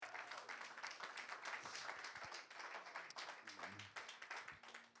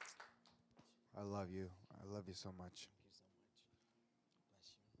I love you. I love you so much. Thank you so much.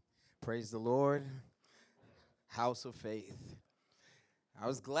 Bless you. Praise the Lord, house of faith. I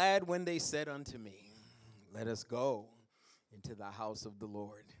was glad when they said unto me, let us go into the house of the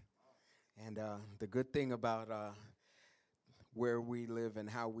Lord. And the good thing about where we live and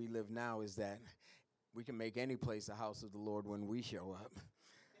how we live now is that we can make any place a house of the Lord when we show up.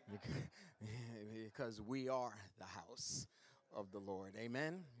 Because we are the house of the Lord.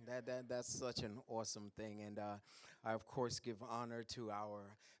 Amen. That's such an awesome thing. And I of course give honor to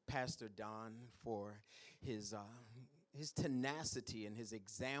our Pastor Don for his his tenacity and his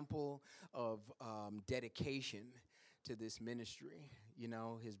example of dedication to this ministry. You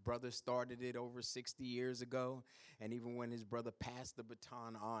know, his brother started it over 60 years ago, and even when his brother passed the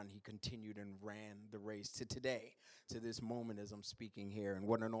baton on, he continued and ran the race to today, to this moment as I'm speaking here. And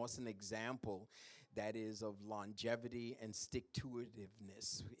what an awesome example that is of longevity and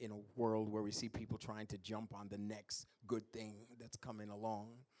stick-to-itiveness in a world where we see people trying to jump on the next good thing that's coming along.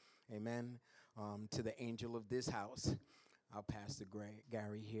 Amen. To the angel of this house, our Pastor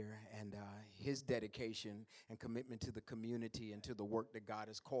Gary here, and his dedication and commitment to the community and to the work that God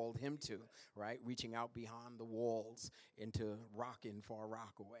has called him to, right? Reaching out beyond the walls into rocking Far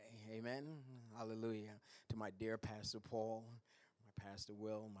Rockaway. Amen. Hallelujah. To my dear Pastor Paul, my Pastor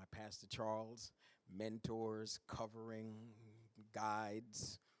Will, my Pastor Charles, mentors, covering,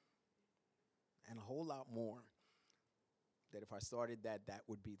 guides, and a whole lot more that if I started that, that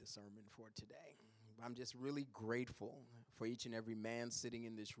would be the sermon for today. I'm just really grateful for each and every man sitting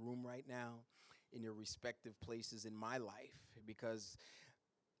in this room right now, in your respective places in my life, because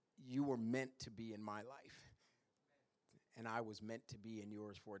you were meant to be in my life, and I was meant to be in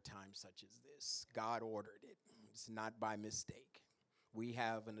yours for a time such as this. God ordered it. It's not by mistake. We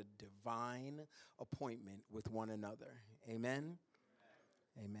have a divine appointment with one another. Amen?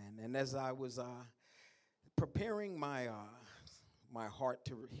 Amen. And as I was preparing my heart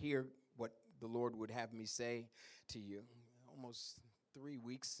to hear what the Lord would have me say to you, almost 3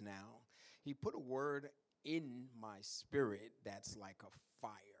 weeks now, he put a word in my spirit that's like a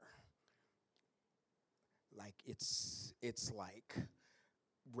fire. Like it's like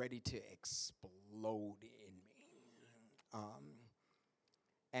ready to explode in me.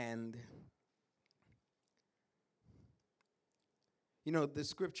 And you know, the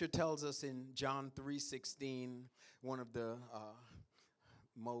scripture tells us in John 3:16, one of the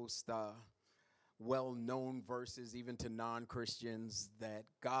most well-known verses even to non-Christians, that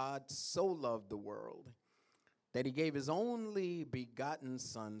God so loved the world that he gave his only begotten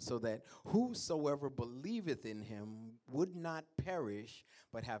son, so that whosoever believeth in him would not perish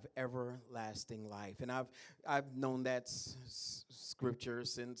but have everlasting life. And I've known that scripture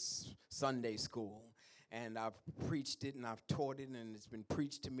since Sunday school. And I've preached it and I've taught it, and it's been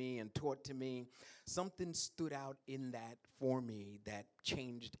preached to me and taught to me. Something stood out in that for me that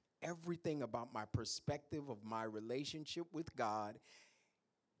changed everything about my perspective of my relationship with God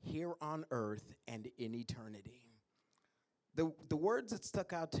here on earth and in eternity. The words that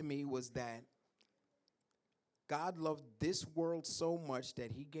stuck out to me was that God loved this world so much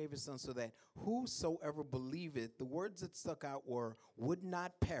that he gave his son so that whosoever believeth, the words that stuck out were, would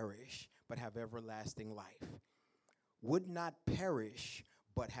not perish, but have everlasting life. Would not perish,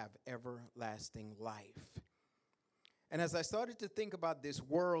 but have everlasting life. And as I started to think about this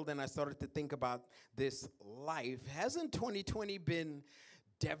world and I started to think about this life, hasn't 2020 been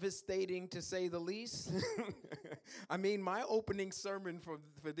devastating, to say the least? I mean, my opening sermon for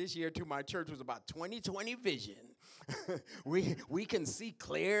this year to my church was about 2020 vision. we can see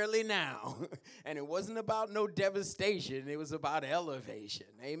clearly now. And it wasn't about no devastation. It was about elevation.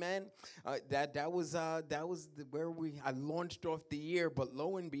 Amen. That was where I launched off the year. But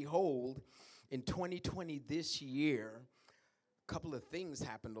lo and behold, in 2020, this year, a couple of things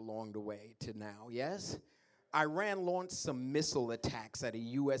happened along the way to now. Yes? Iran launched some missile attacks at a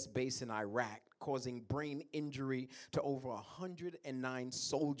U.S. base in Iraq, causing brain injury to over 109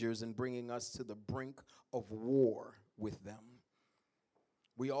 soldiers and bringing us to the brink of war with them.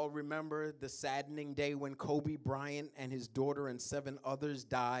 We all remember the saddening day when Kobe Bryant and his daughter and 7 others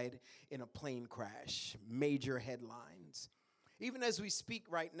died in a plane crash. Major headlines. Even as we speak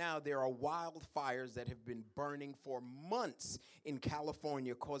right now, there are wildfires that have been burning for months in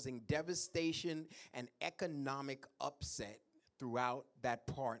California, causing devastation and economic upset throughout that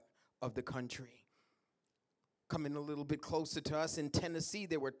part of the country. Coming a little bit closer to us in Tennessee,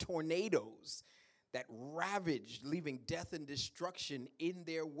 there were tornadoes that ravaged, leaving death and destruction in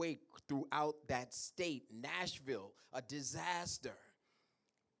their wake throughout that state. Nashville, a disaster.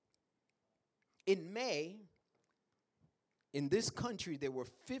 In May, In this country, there were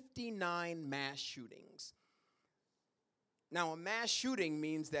 59 mass shootings. Now, a mass shooting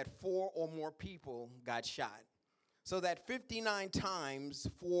means that 4 or more people got shot. So that 59 times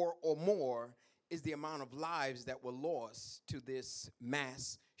 4 or more is the amount of lives that were lost to this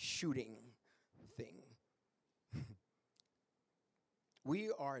mass shooting thing.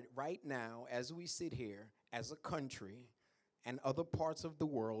 We are right now, as we sit here, as a country and other parts of the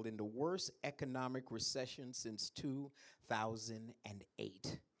world, in the worst economic recession since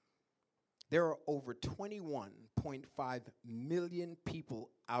 2008. There are over 21.5 million people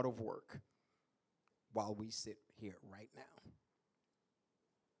out of work while we sit here right now.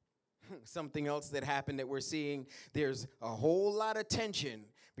 Something else that happened that we're seeing, there's a whole lot of tension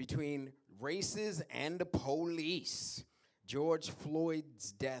between races and the police. George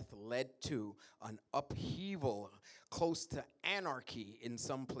Floyd's death led to an upheaval close to anarchy in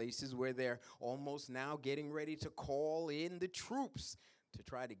some places where they're almost now getting ready to call in the troops to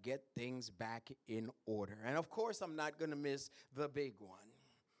try to get things back in order. And of course, I'm not going to miss the big one,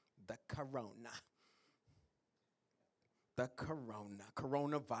 the corona. The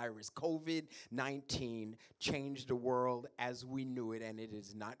coronavirus, COVID-19 changed the world as we knew it, and it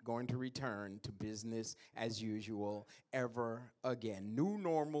is not going to return to business as usual ever again. New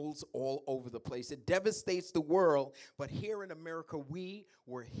normals all over the place. It devastates the world, but here in America, we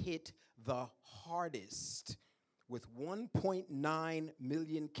were hit the hardest with 1.9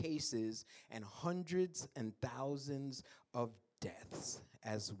 million cases and hundreds and thousands of deaths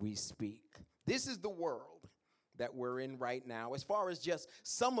as we speak. This is the world that we're in right now, as far as just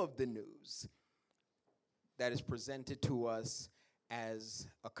some of the news that is presented to us as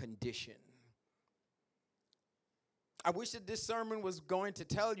a condition. I wish that this sermon was going to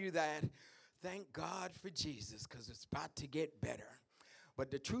tell you that, thank God for Jesus, because it's about to get better.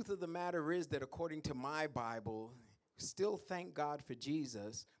 But the truth of the matter is that according to my Bible, still thank God for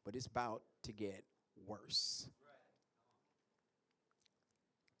Jesus, but it's about to get worse.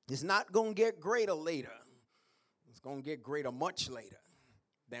 It's not going to get greater later. It's going to get greater much later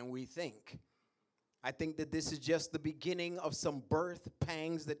than we think. I think that this is just the beginning of some birth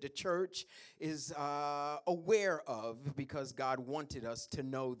pangs that the church is aware of, because God wanted us to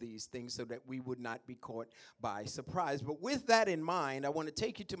know these things so that we would not be caught by surprise. But with that in mind, I want to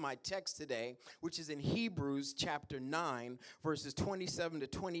take you to my text today, which is in Hebrews chapter 9, verses 27 to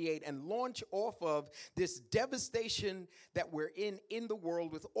 28, and launch off of this devastation that we're in the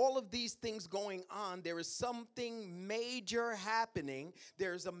world. With all of these things going on, there is something major happening.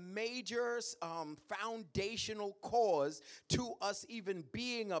 There's a major foundational cause to us even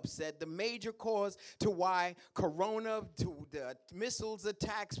being upset, the major cause to why Corona, to the missiles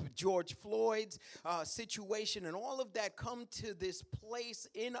attacks, George Floyd's situation, and all of that come to this place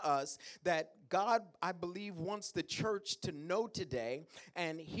in us that God, I believe, wants the church to know today.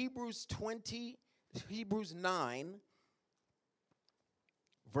 And Hebrews 9,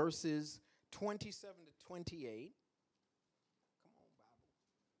 verses 27 to 28.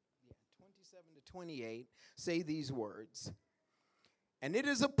 28 say these words. And it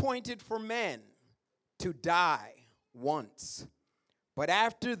is appointed for men to die once, but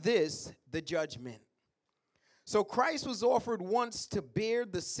after this, the judgment. So Christ was offered once to bear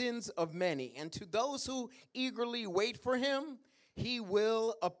the sins of many, and to those who eagerly wait for him, he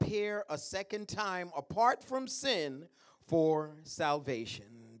will appear a second time apart from sin for salvation.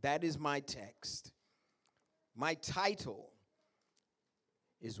 That is my text. My title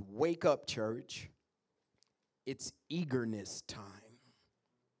is Wake Up, Church. It's eagerness time.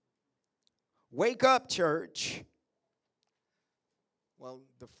 Wake up, church. Well,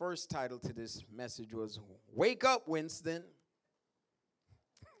 the first title to this message was Wake Up, Winston.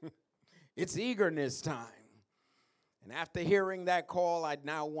 It's eagerness time. And after hearing that call, I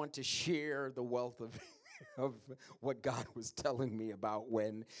now want to share the wealth of what God was telling me about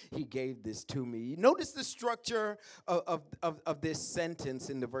when he gave this to me. Notice the structure of this sentence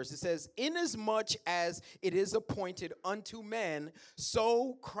in the verse. It says, inasmuch as it is appointed unto men,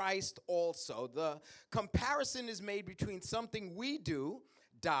 so Christ also. The comparison is made between something we do,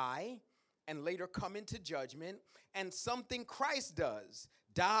 die, and later come into judgment, and something Christ does,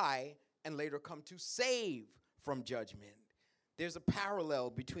 die, and later come to save from judgment. There's a parallel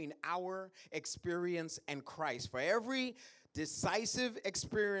between our experience and Christ. For every decisive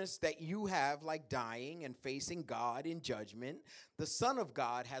experience that you have, like dying and facing God in judgment, the Son of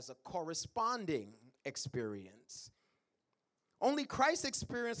God has a corresponding experience. Only Christ's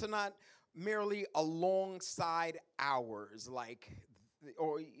experience are not merely alongside ours,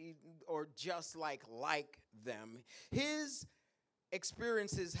 or just like them. His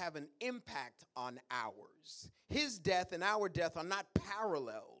experiences have an impact on ours. His death and our death are not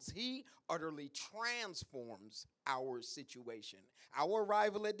parallels. He utterly transforms our situation. Our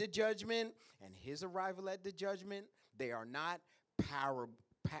arrival at the judgment and his arrival at the judgment, they are not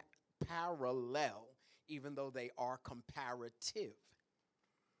parallel, even though they are comparative.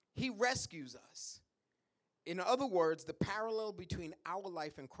 He rescues us. In other words, the parallel between our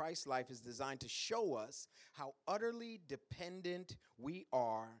life and Christ's life is designed to show us how utterly dependent we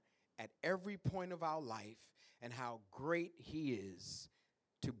are at every point of our life and how great he is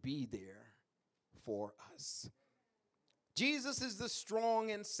to be there for us. Jesus is the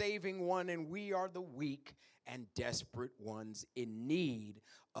strong and saving one, and we are the weak and desperate ones in need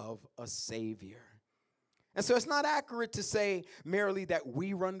of a Savior. And so it's not accurate to say merely that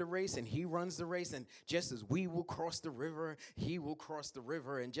we run the race and he runs the race, and just as we will cross the river, he will cross the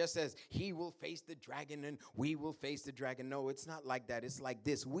river, and just as he will face the dragon and we will face the dragon. No, it's not like that. It's like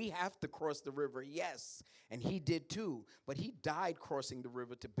this. We have to cross the river, yes, and he did too, but he died crossing the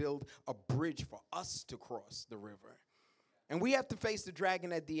river to build a bridge for us to cross the river. And we have to face the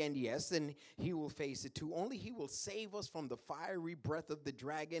dragon at the end, yes, and he will face it too. Only he will save us from the fiery breath of the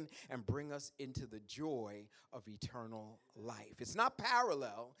dragon and bring us into the joy of eternal life. It's not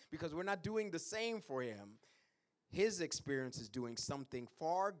parallel because we're not doing the same for him. His experience is doing something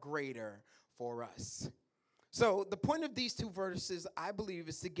far greater for us. So the point of these two verses, I believe,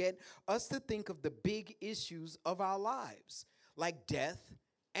 is to get us to think of the big issues of our lives, like death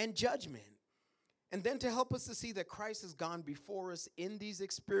and judgment. And then to help us to see that Christ has gone before us in these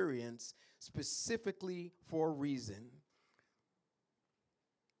experiences specifically for a reason.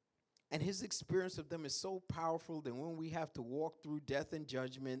 And his experience of them is so powerful that when we have to walk through death and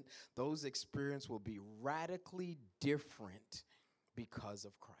judgment, those experiences will be radically different because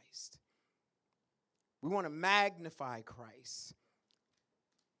of Christ. We want to magnify Christ.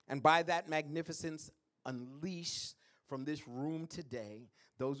 And by that magnificence, unleash from this room today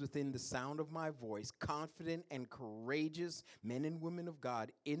those within the sound of my voice, confident and courageous men and women of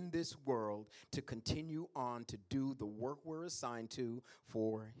God in this world, to continue on to do the work we're assigned to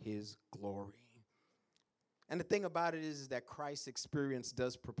for his glory. And the thing about it is that Christ's experience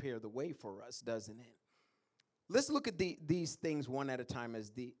does prepare the way for us, doesn't it? Let's look at these things one at a time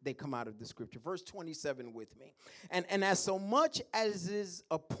as they come out of the scripture. Verse 27 with me. And as so much as is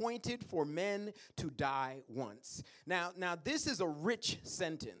appointed for men to die once. Now this is a rich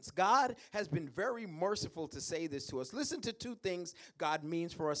sentence. God has been very merciful to say this to us. Listen to two things God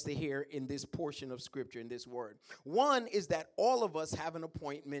means for us to hear in this portion of scripture, in this word. One is that all of us have an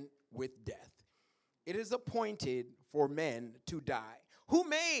appointment with death. It is appointed for men to die. Who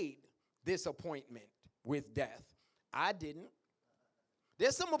made this appointment with death? I didn't.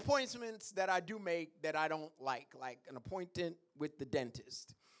 There's some appointments that I do make that I don't like an appointment with the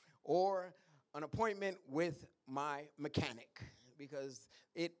dentist or an appointment with my mechanic because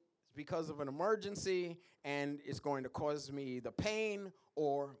of an emergency and it's going to cause me the pain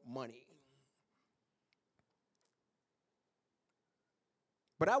or money.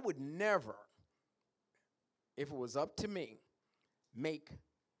 But I would never, if it was up to me, make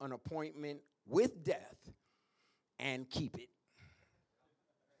an appointment with death and keep it.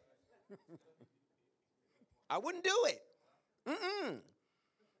 I wouldn't do it.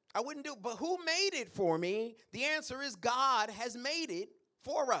 I wouldn't do it. But who made it for me? The answer is God has made it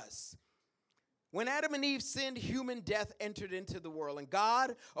for us. When Adam and Eve sinned, human death entered into the world, and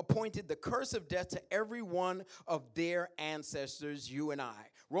God appointed the curse of death to every one of their ancestors, you and I.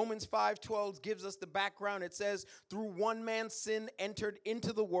 Romans 5:12 gives us the background. It says, through one man's sin entered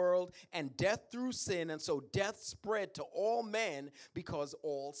into the world, and death through sin, and so death spread to all men because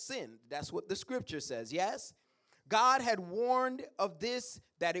all sinned. That's what the scripture says, yes? God had warned of this,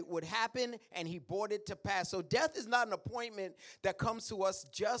 that it would happen, and he brought it to pass. So death is not an appointment that comes to us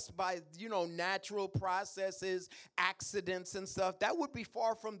just by, natural processes, accidents and stuff. That would be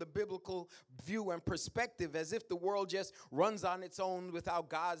far from the biblical view and perspective, as if the world just runs on its own without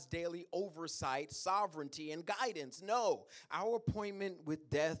God's daily oversight, sovereignty, and guidance. No, our appointment with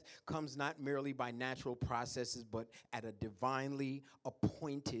death comes not merely by natural processes, but at a divinely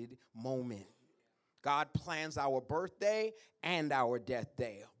appointed moment. God plans our birthday and our death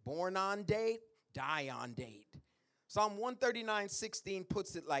day. Born on date, die on date. Psalm 139:16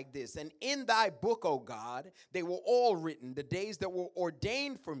 puts it like this. And in thy book, O God, they were all written, the days that were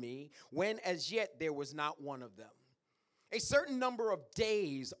ordained for me, when as yet there was not one of them. A certain number of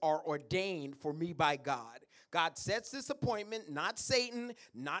days are ordained for me by God. God sets this appointment, not Satan,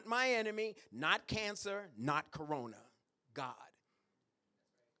 not my enemy, not cancer, not corona. God.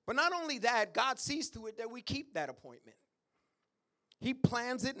 But not only that, God sees to it that we keep that appointment. He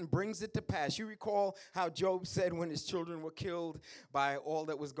plans it and brings it to pass. You recall how Job said when his children were killed by all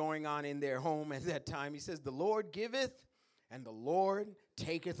that was going on in their home at that time. He says, the Lord giveth and the Lord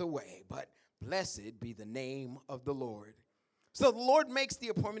taketh away. But blessed be the name of the Lord. So the Lord makes the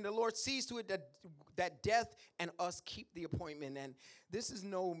appointment. The Lord sees to it that death and us keep the appointment. And this is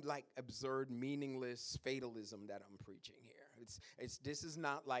no like absurd, meaningless fatalism that I'm preaching here. This is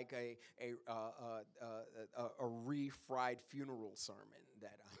not like a refried funeral sermon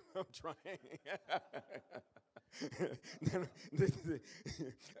that I'm trying.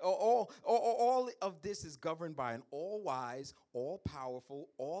 All of this is governed by an all-wise, all-powerful,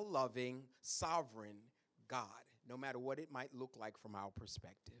 all-loving, sovereign God, no matter what it might look like from our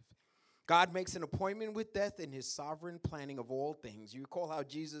perspective. God makes an appointment with death in his sovereign planning of all things. You recall how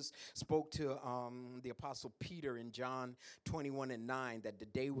Jesus spoke to the Apostle Peter in John 21:9, that the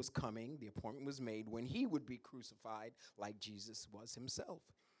day was coming, the appointment was made, when he would be crucified like Jesus was himself.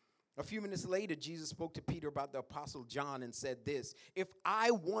 A few minutes later, Jesus spoke to Peter about the Apostle John and said this, if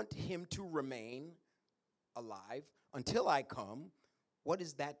I want him to remain alive until I come, what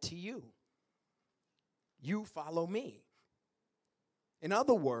is that to you? You follow me. In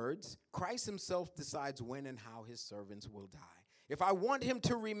other words, Christ himself decides when and how his servants will die. If I want him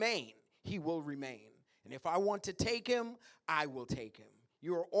to remain, he will remain. And if I want to take him, I will take him.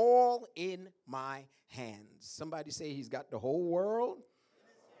 You are all in my hands. Somebody say he's got the whole world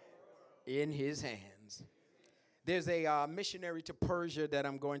in his hands. There's a missionary to Persia that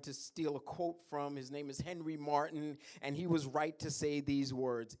I'm going to steal a quote from. His name is Henry Martin, and he was right to say these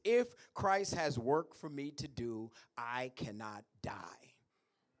words. If Christ has work for me to do, I cannot die.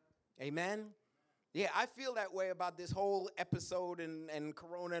 Amen? Yeah, I feel that way about this whole episode and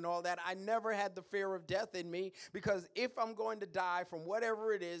Corona and all that. I never had the fear of death in me, because if I'm going to die from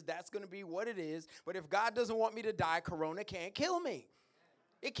whatever it is, that's going to be what it is. But if God doesn't want me to die, Corona can't kill me.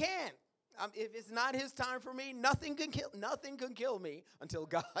 It can't. If it's not his time for me, nothing can kill me until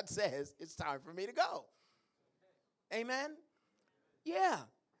God says it's time for me to go. Amen? Yeah.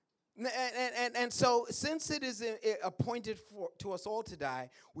 And so since it is appointed to us all to die,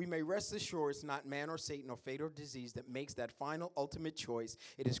 we may rest assured it's not man or Satan or fate or disease that makes that final ultimate choice.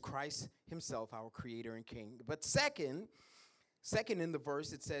 It is Christ himself, our creator and king. But second in the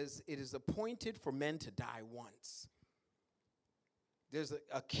verse, it says it is appointed for men to die once. There's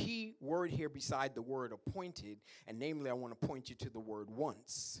a key word here beside the word appointed, and namely I want to point you to the word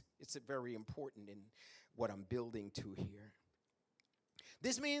once. It's very important in what I'm building to here.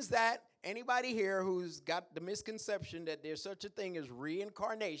 This means that anybody here who's got the misconception that there's such a thing as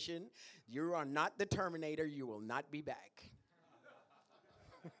reincarnation, you are not the Terminator, you will not be back.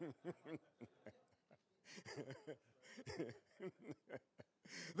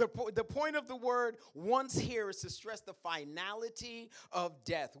 The point of the word once here is to stress the finality of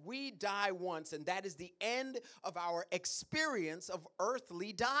death. We die once, and that is the end of our experience of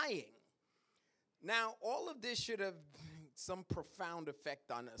earthly dying. Now, all of this should have some profound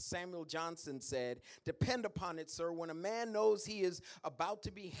effect on us. Samuel Johnson said, depend upon it, sir, when a man knows he is about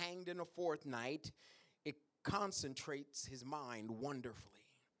to be hanged in a fortnight, it concentrates his mind wonderfully.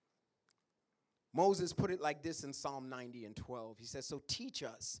 Moses put it like this in Psalm 90:12. He says, so teach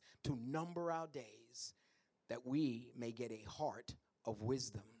us to number our days that we may get a heart of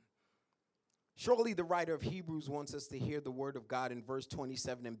wisdom. Surely the writer of Hebrews wants us to hear the word of God in verse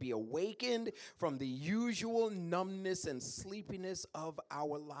 27 and be awakened from the usual numbness and sleepiness of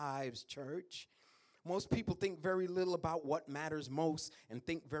our lives, church. Most people think very little about what matters most and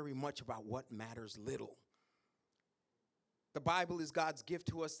think very much about what matters little. The Bible is God's gift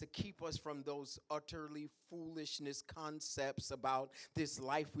to us to keep us from those utterly foolishness concepts about this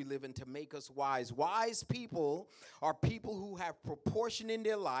life we live in, to make us wise. Wise people are people who have proportion in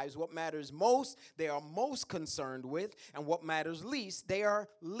their lives. What matters most, they are most concerned with, and what matters least, they are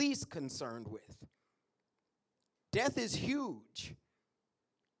least concerned with. Death is huge,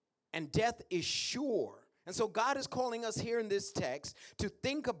 and death is sure. And so God is calling us here in this text to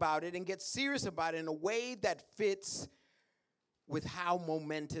think about it and get serious about it in a way that fits with how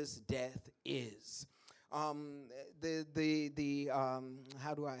momentous death is. How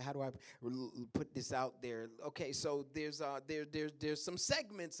do I put this out there? Okay, so there's some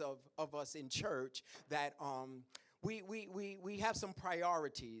segments of us in church that we have some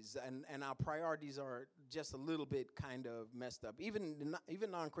priorities, and our priorities are just a little bit kind of messed up. Even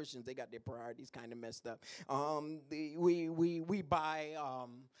non-Christians, they got their priorities kind of messed up. We buy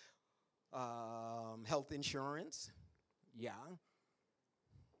health insurance. Yeah.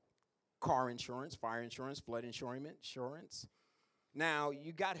 Car insurance, fire insurance, flood insurance. Now,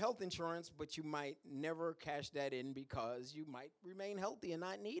 you got health insurance, but you might never cash that in because you might remain healthy and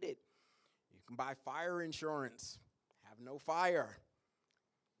not need it. You can buy fire insurance, have no fire.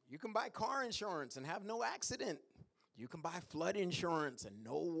 You can buy car insurance and have no accident. You can buy flood insurance and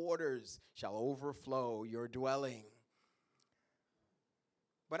no waters shall overflow your dwelling.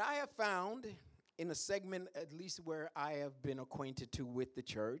 But I have found in a segment, at least where I have been acquainted to with the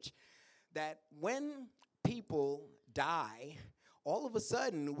church, that when people die, all of a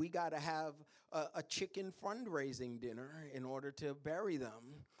sudden we got to have a chicken fundraising dinner in order to bury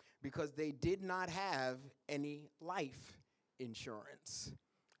them because they did not have any life insurance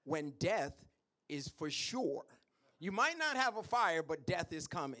when death is for sure. You might not have a fire, but death is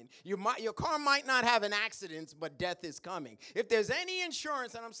coming. Your car might not have an accident, but death is coming. If there's any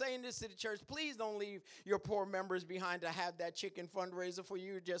insurance, and I'm saying this to the church, please don't leave your poor members behind to have that chicken fundraiser for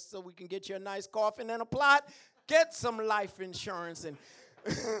you just so we can get you a nice coffin and a plot. Get some life insurance and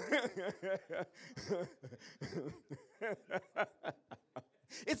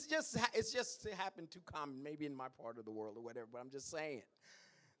it's just happened too common, maybe in my part of the world or whatever, but I'm just saying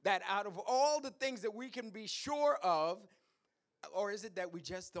that out of all the things that we can be sure of, or is it that we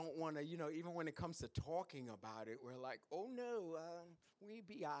just don't want to, even when it comes to talking about it, we're like, oh no, we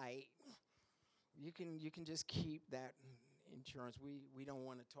be all right. You can just keep that insurance. We don't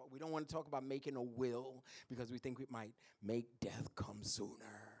want to talk. We don't want to talk about making a will because we think we might make death come sooner.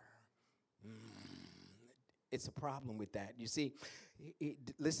 It's a problem with that. You see,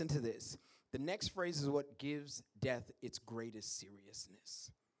 listen to this. The next phrase is what gives death its greatest seriousness.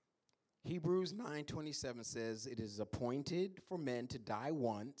 Hebrews 9:27 says, it is appointed for men to die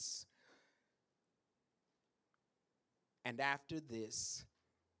once, and after this,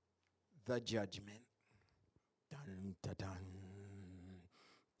 the judgment. Dun, dun, dun,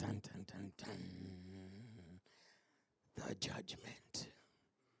 dun, dun, dun, dun. The judgment.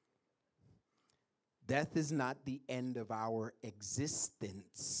 Death is not the end of our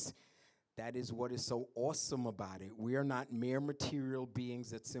existence. That is what is so awesome about it. We are not mere material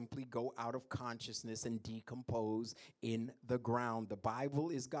beings that simply go out of consciousness and decompose in the ground. The Bible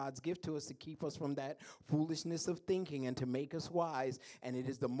is God's gift to us to keep us from that foolishness of thinking and to make us wise. And it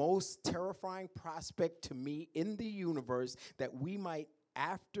is the most terrifying prospect to me in the universe that we might,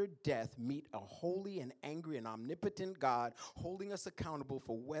 after death, meet a holy and angry and omnipotent God holding us accountable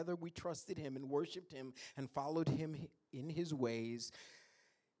for whether we trusted him and worshiped him and followed him in his ways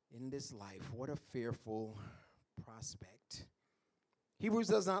in this life. What a fearful prospect. Hebrews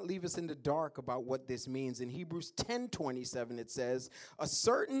does not leave us in the dark about what this means. In Hebrews 10:27 it says, a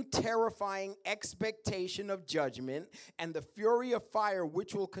certain terrifying expectation of judgment and the fury of fire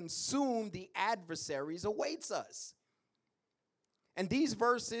which will consume the adversaries awaits us. And these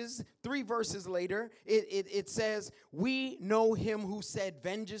verses, 3 verses later, it says, we know him who said,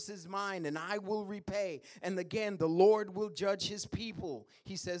 vengeance is mine and I will repay. And again, the Lord will judge his people,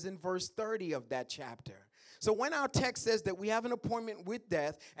 he says in verse 30 of that chapter. So when our text says that we have an appointment with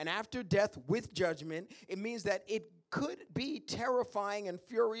death and after death with judgment, it means that it could be terrifying and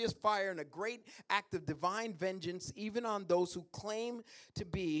furious fire and a great act of divine vengeance even on those who claim to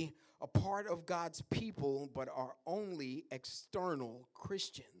be a part of God's people but are only external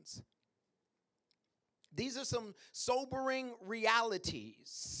Christians. These are some sobering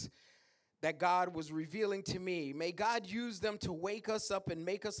realities that God was revealing to me. May God use them to wake us up and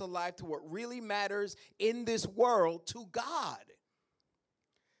make us alive to what really matters in this world, to God.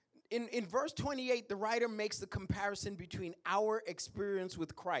 In verse 28, the writer makes the comparison between our experience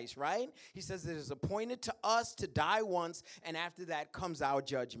with Christ, right? He says it is appointed to us to die once, and after that comes our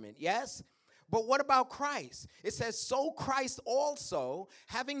judgment. Yes? But what about Christ? It says, so Christ also,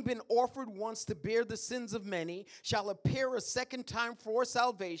 having been offered once to bear the sins of many, shall appear a second time for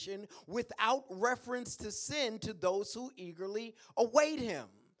salvation without reference to sin to those who eagerly await him.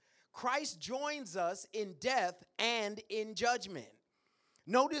 Christ joins us in death and in judgment.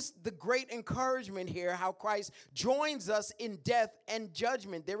 Notice the great encouragement here, how Christ joins us in death and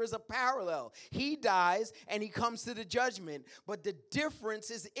judgment. There is a parallel. He dies and he comes to the judgment, but the difference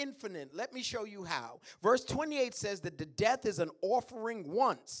is infinite. Let me show you how. Verse 28 says that the death is an offering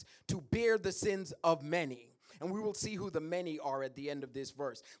once to bear the sins of many. And we will see who the many are at the end of this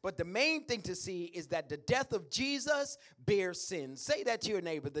verse. But the main thing to see is that the death of Jesus bears sins. Say that to your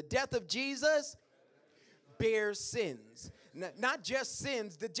neighbor. The death of Jesus bears sins. Not just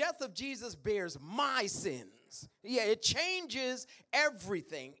sins. The death of Jesus bears my sins. things. Yeah, it changes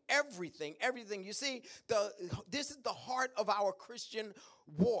everything, everything, everything. You see, this is the heart of our Christian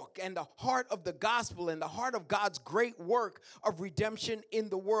walk and the heart of the gospel and the heart of God's great work of redemption in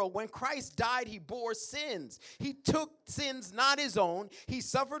the world. When Christ died, he bore sins. He took sins not his own. He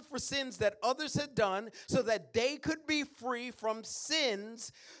suffered for sins that others had done so that they could be free from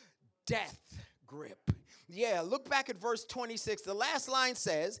sin's death grip. Yeah, look back at verse 26. The last line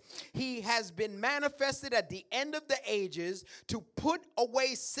says, he has been manifested at the end of the ages to put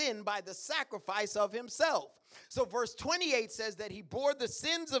away sin by the sacrifice of himself. So verse 28 says that he bore the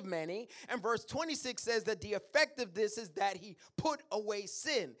sins of many, and verse 26 says that the effect of this is that he put away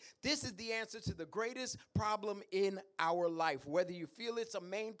sin. This is the answer to the greatest problem in our life. Whether you feel it's a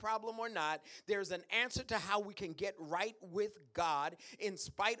main problem or not, there's an answer to how we can get right with God in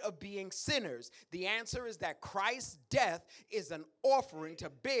spite of being sinners. The answer is that Christ's death is an offering to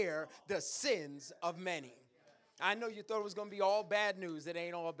bear the sins of many. I know you thought it was going to be all bad news. It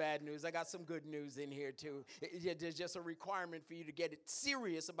ain't all bad news. I got some good news in here, too. There's just a requirement for you to get it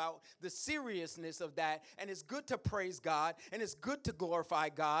serious about the seriousness of that. And it's good to praise God, and it's good to glorify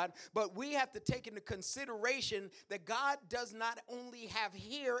God. But we have to take into consideration that God does not only have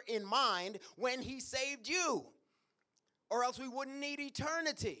here in mind when he saved you, or else we wouldn't need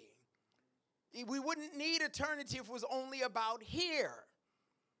eternity. We wouldn't need eternity if it was only about here.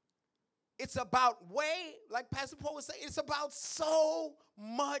 It's about way, like Pastor Paul was saying, it's about so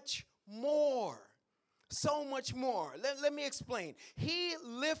much more. So much more. Let me explain. He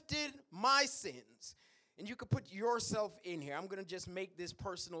lifted my sins. And you could put yourself in here. I'm going to just make this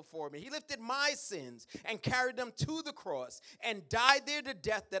personal for me. He lifted my sins and carried them to the cross and died there to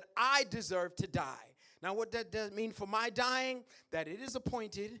death that I deserved to die. Now, what that does mean for my dying? That it is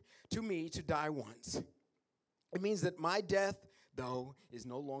appointed to me to die once. It means that my death, though, is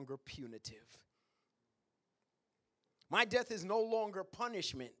no longer punitive. My death is no longer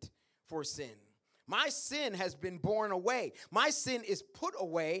punishment for sin. My sin has been borne away. My sin is put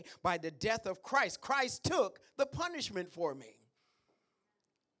away by the death of Christ. Christ took the punishment for me.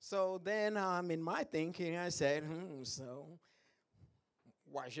 So then in my thinking, I said, so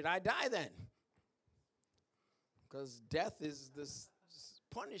why should I die then? Because death is this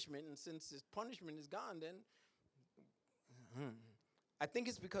punishment, and since this punishment is gone, then I think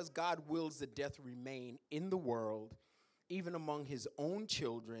it's because God wills that death remain in the world, even among his own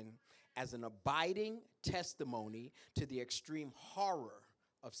children, as an abiding testimony to the extreme horror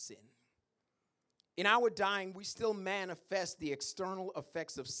of sin. In our dying, we still manifest the external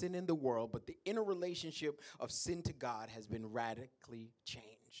effects of sin in the world, but the inner relationship of sin to God has been radically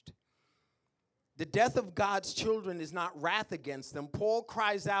changed. The death of God's children is not wrath against them. Paul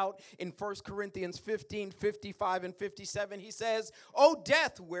cries out in 1 Corinthians 15, 55 and 57. He says, "O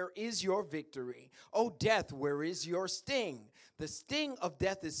death, where is your victory? O death, where is your sting? The sting of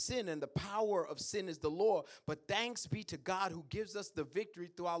death is sin, and the power of sin is the law. But thanks be to God who gives us the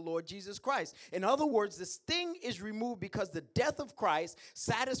victory through our Lord Jesus Christ." In other words, the sting is removed because the death of Christ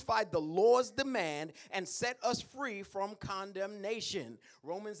satisfied the law's demand and set us free from condemnation.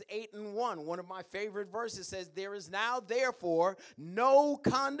 Romans 8:1, one of my favorite verses, says, "There is now, therefore, no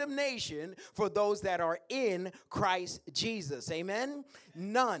condemnation for those that are in Christ Jesus." Amen?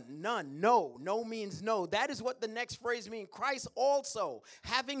 None. No means no. That is what the next phrase means. Christ also,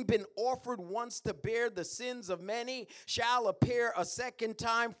 having been offered once to bear the sins of many, shall appear a second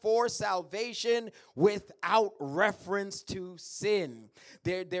time for salvation without reference to sin.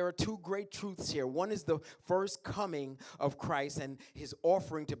 There are two great truths here. One is the first coming of Christ, and his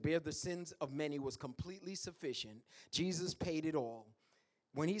offering to bear the sins of many was completely sufficient. Jesus paid it all.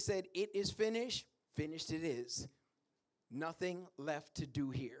 When he said, "It is finished," finished it is. Nothing left to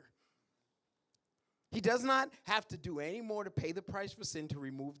do here. He does not have to do any more to pay the price for sin, to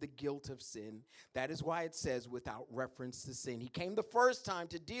remove the guilt of sin. That is why it says without reference to sin. He came the first time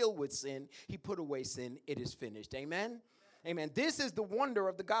to deal with sin. He put away sin. It is finished. Amen? Amen. This is the wonder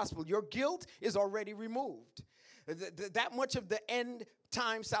of the gospel. Your guilt is already removed. That much of the end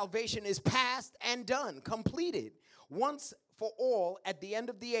time salvation is past and done, completed. Once for all, at the end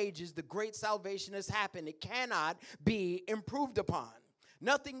of the ages, the great salvation has happened. It cannot be improved upon.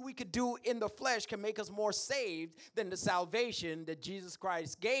 Nothing we could do in the flesh can make us more saved than the salvation that Jesus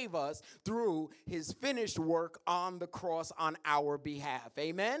Christ gave us through his finished work on the cross on our behalf.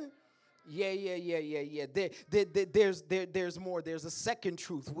 Amen? Yeah. There's more. There's a second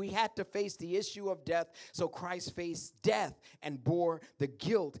truth. We had to face the issue of death, so Christ faced death and bore the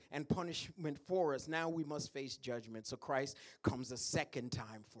guilt and punishment for us. Now we must face judgment, so Christ comes a second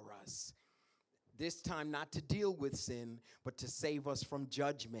time for us. This time not to deal with sin, but to save us from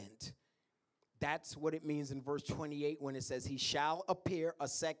judgment. That's what it means in verse 28 when it says, he shall appear a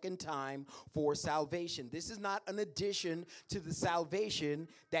second time for salvation. This is not an addition to the salvation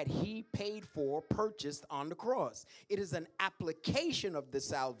that he paid for, purchased on the cross. It is an application of the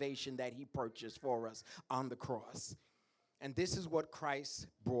salvation that he purchased for us on the cross. And this is what Christ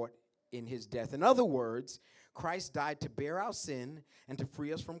brought in his death. In other words, Christ died to bear our sin and to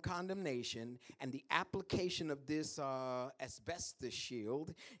free us from condemnation. And the application of this asbestos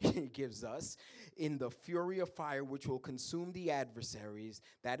shield he gives us in the fury of fire which will consume the adversaries,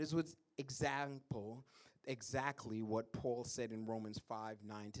 that is what's exactly what Paul said in Romans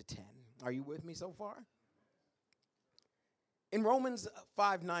 5:9-10. Are you with me so far? In Romans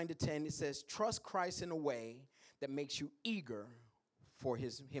 5:9-10, it says, trust Christ in a way that makes you eager for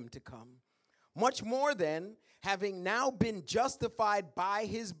him to come. Much more then, having now been justified by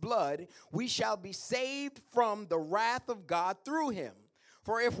his blood, we shall be saved from the wrath of God through him.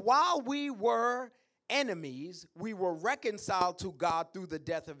 For if while we were enemies, we were reconciled to God through the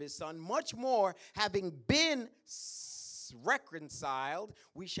death of his son, much more, having been reconciled,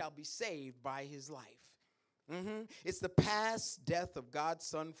 we shall be saved by his life. It's the past death of God's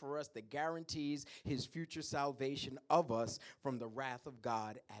son for us that guarantees his future salvation of us from the wrath of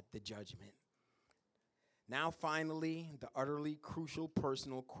God at the judgment. Now, finally, the utterly crucial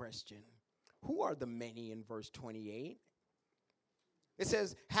personal question. Who are the many in verse 28? It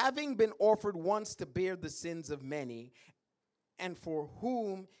says, having been offered once to bear the sins of many, and for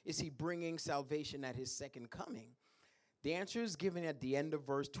whom is he bringing salvation at his second coming? The answer is given at the end of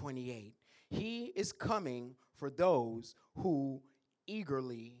verse 28. He is coming for those who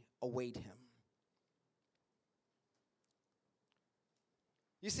eagerly await him.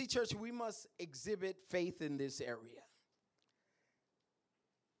 You see, church, we must exhibit faith in this area.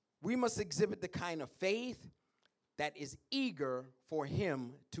 We must exhibit the kind of faith that is eager for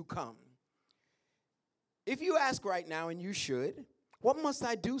him to come. If you ask right now, and you should, what must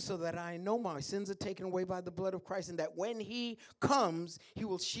I do so that I know my sins are taken away by the blood of Christ, and that when he comes, he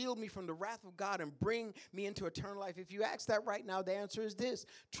will shield me from the wrath of God and bring me into eternal life? If you ask that right now, the answer is this: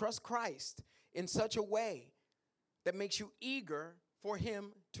 trust Christ in such a way that makes you eager for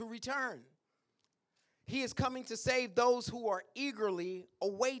him to return. He is coming to save those who are eagerly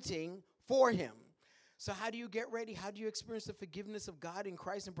awaiting for him. So how do you get ready? How do you experience the forgiveness of God in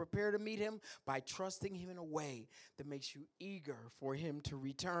Christ and prepare to meet him? By trusting him in a way that makes you eager for him to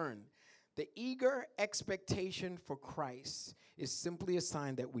return. The eager expectation for Christ is simply a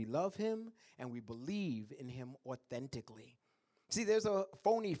sign that we love him and we believe in him authentically. See, there's a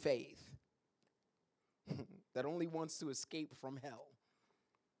phony faith that only wants to escape from hell,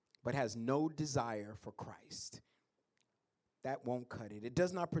 but has no desire for Christ. That won't cut it. It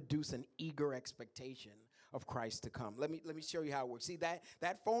does not produce an eager expectation of Christ to come. Let me show you how it works. See, that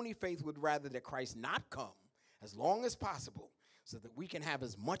phony faith would rather that Christ not come as long as possible so that we can have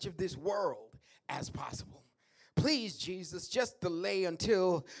as much of this world as possible. Please, Jesus, just delay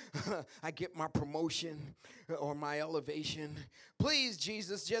until I get my promotion or my elevation. Please,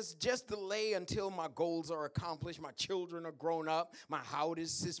 Jesus, just delay until my goals are accomplished, my children are grown up, my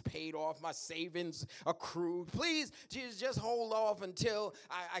house is paid off, my savings accrued. Please, Jesus, just hold off until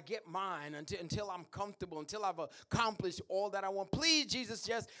I get mine, until I'm comfortable, until I've accomplished all that I want. Please, Jesus,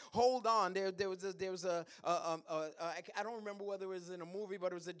 just hold on. There was I don't remember whether it was in a movie,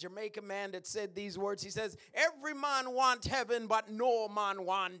 but it was a Jamaican man that said these words. He says, every man want heaven, but no man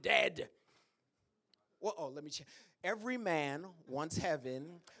want dead. Well, let me check. Every man wants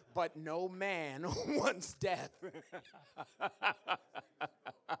heaven, but no man wants death.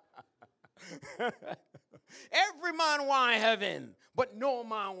 Every man want heaven, but no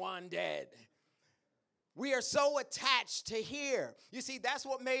man want dead. We are so attached to here. You see, that's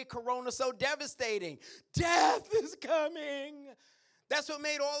what made Corona so devastating. Death is coming. That's what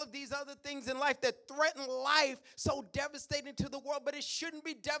made all of these other things in life that threaten life so devastating to the world. But it shouldn't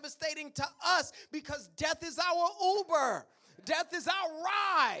be devastating to us because death is our Uber. Death is our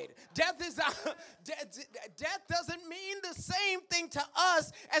ride. Death doesn't mean the same thing to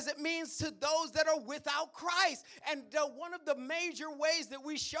us as it means to those that are without Christ. And one of the major ways that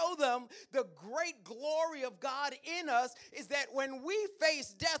we show them the great glory of God in us is that when we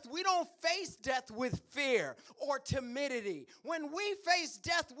face death, we don't face death with fear or timidity. When we face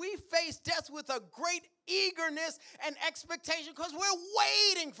death with a great eagerness and expectation because we're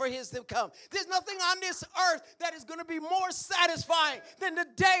waiting for his to come. There's nothing on this earth that is going to be more satisfying than the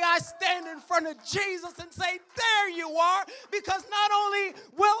day I stand in front of Jesus and say, there you are, because not only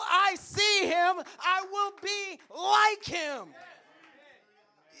will I see him, I will be like him.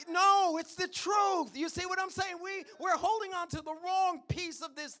 No, it's the truth. You see what I'm saying? We're holding on to the wrong piece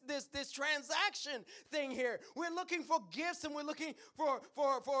of this transaction thing here. We're looking for gifts and we're looking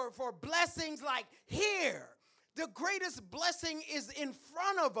for blessings like here. The greatest blessing is in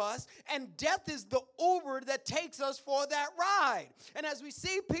front of us, and death is the Uber that takes us for that ride. And as we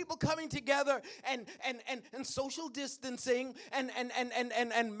see people coming together and social distancing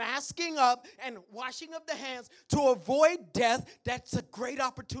and masking up and washing up the hands to avoid death, that's a great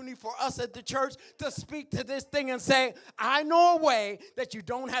opportunity for us at the church to speak to this thing and say, I know a way that you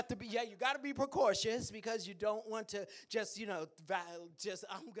don't have to be, you got to be precautious because you don't want to just, I'm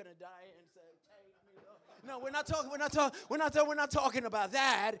going to die and say, no, we're not talking about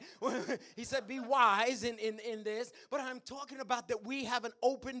that. He said, be wise in this. But I'm talking about that we have an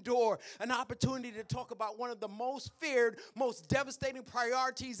open door, an opportunity to talk about one of the most feared, most devastating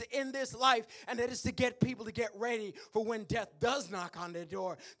priorities in this life, and that is to get people to get ready for when death does knock on their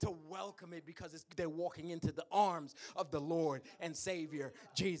door, to welcome it because they're walking into the arms of the Lord and Savior,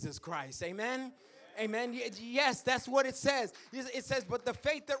 Jesus Christ. Amen? Amen. Yes, that's what it says. It says, but the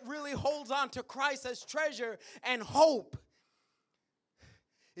faith that really holds on to Christ as treasure and hope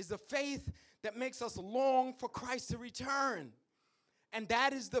is the faith that makes us long for Christ to return. And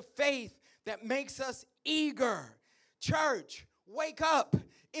that is the faith that makes us eager. Church, wake up.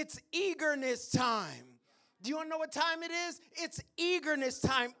 It's eagerness time. Do you want to know what time it is? It's eagerness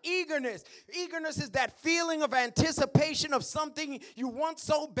time. Eagerness. Eagerness is that feeling of anticipation of something you want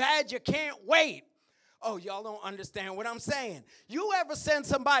so bad you can't wait. Oh, y'all don't understand what I'm saying. You ever send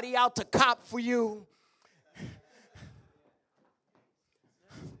somebody out to cop for you?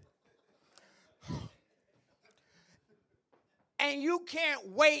 And you can't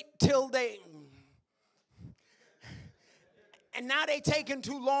wait till and now they taking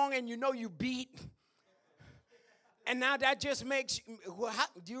too long and you know you beat. And now that just makes,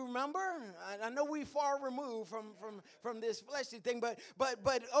 do you remember? I know we far removed from this fleshly thing, but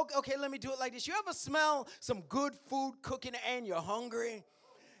okay, let me do it like this. You ever smell some good food cooking and you're hungry?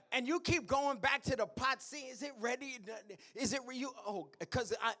 And you keep going back to the pot. See, is it ready? Is it you? Oh,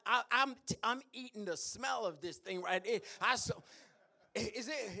 because I'm eating the smell of this thing right.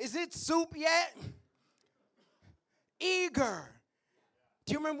 Is it soup yet? Eager.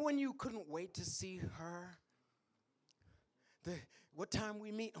 Do you remember when you couldn't wait to see her? What time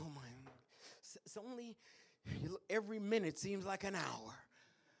we meet? Oh my! It's only every minute seems like an hour.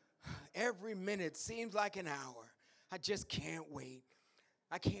 Every minute seems like an hour. I just can't wait.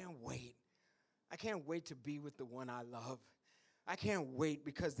 I can't wait. I can't wait to be with the one I love. I can't wait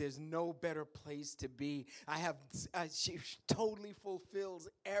because there's no better place to be. She totally fulfills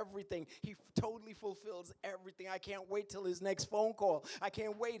everything. He totally fulfills everything. I can't wait till his next phone call. I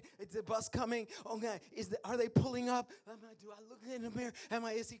can't wait. Is the bus coming? Oh God, are they pulling up? Do I look in the mirror?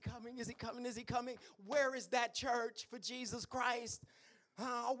 Is he coming? Is he coming? Is he coming? Where is that church for Jesus Christ?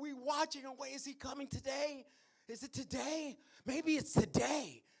 Are we watching? Wait, is he coming today? Is it today? Maybe it's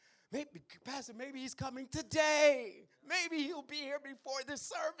today. Pastor, maybe he's coming today. Maybe he'll be here before the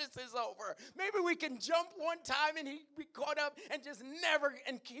service is over. Maybe we can jump one time and he be caught up and just never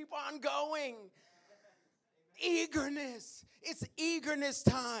and keep on going. Eagerness. It's eagerness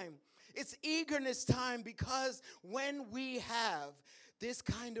time. It's eagerness time because when we have this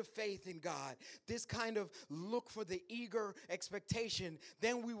kind of faith in God, this kind of look for the eager expectation,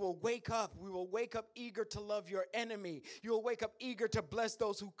 then we will wake up. We will wake up eager to love your enemy. You will wake up eager to bless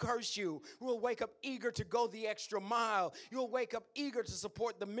those who curse you. We will wake up eager to go the extra mile. You'll wake up eager to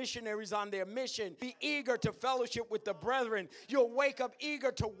support the missionaries on their mission. Be eager to fellowship with the brethren. You'll wake up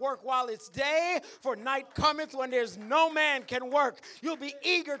eager to work while it's day, for night cometh when there's no man can work. You'll be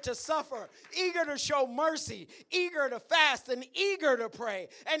eager to suffer, eager to show mercy, eager to fast, and eager to pray,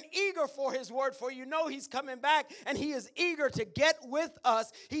 and eager for his word, for you know he's coming back, and he is eager to get with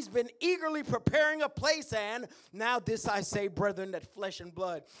us. He's been eagerly preparing a place, and now this I say, brethren, that flesh and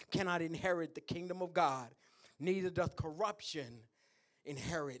blood cannot inherit the kingdom of God, neither doth corruption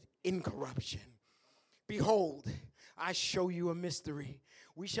inherit incorruption. Behold, I show you a mystery.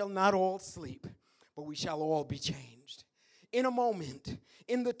 We shall not all sleep, but we shall all be changed. In a moment,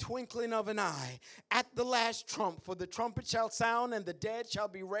 in the twinkling of an eye, at the last trump, for the trumpet shall sound, and the dead shall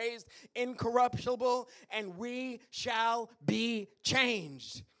be raised incorruptible, and we shall be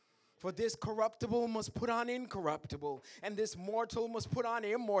changed. For this corruptible must put on incorruptible, and this mortal must put on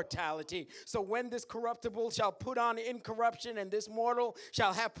immortality. So when this corruptible shall put on incorruption, and this mortal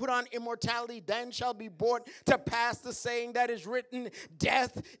shall have put on immortality, then shall be brought to pass the saying that is written,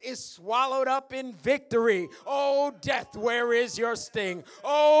 death is swallowed up in victory. O death, where is your sting?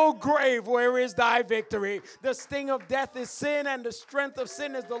 O grave, where is thy victory? The sting of death is sin, and the strength of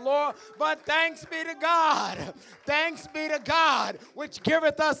sin is the law. But thanks be to God, which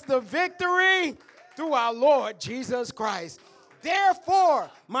giveth us the victory through our Lord Jesus Christ. Therefore,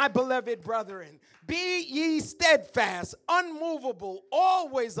 my beloved brethren, be ye steadfast, unmovable,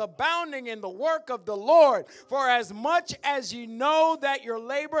 always abounding in the work of the Lord, for as much as ye know that your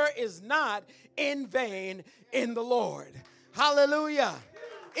labor is not in vain in the Lord. Hallelujah.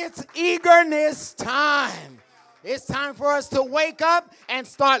 It's eagerness time. It's time for us to wake up and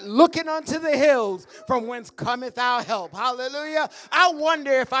start looking unto the hills from whence cometh our help. Hallelujah. I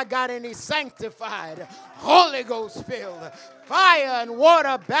wonder if I got any sanctified, Holy Ghost filled, fire and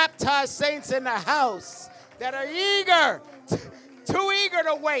water baptized saints in the house that are eager, too eager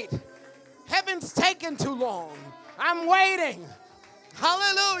to wait. Heaven's taking too long. I'm waiting.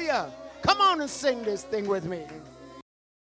 Hallelujah. Come on and sing this thing with me.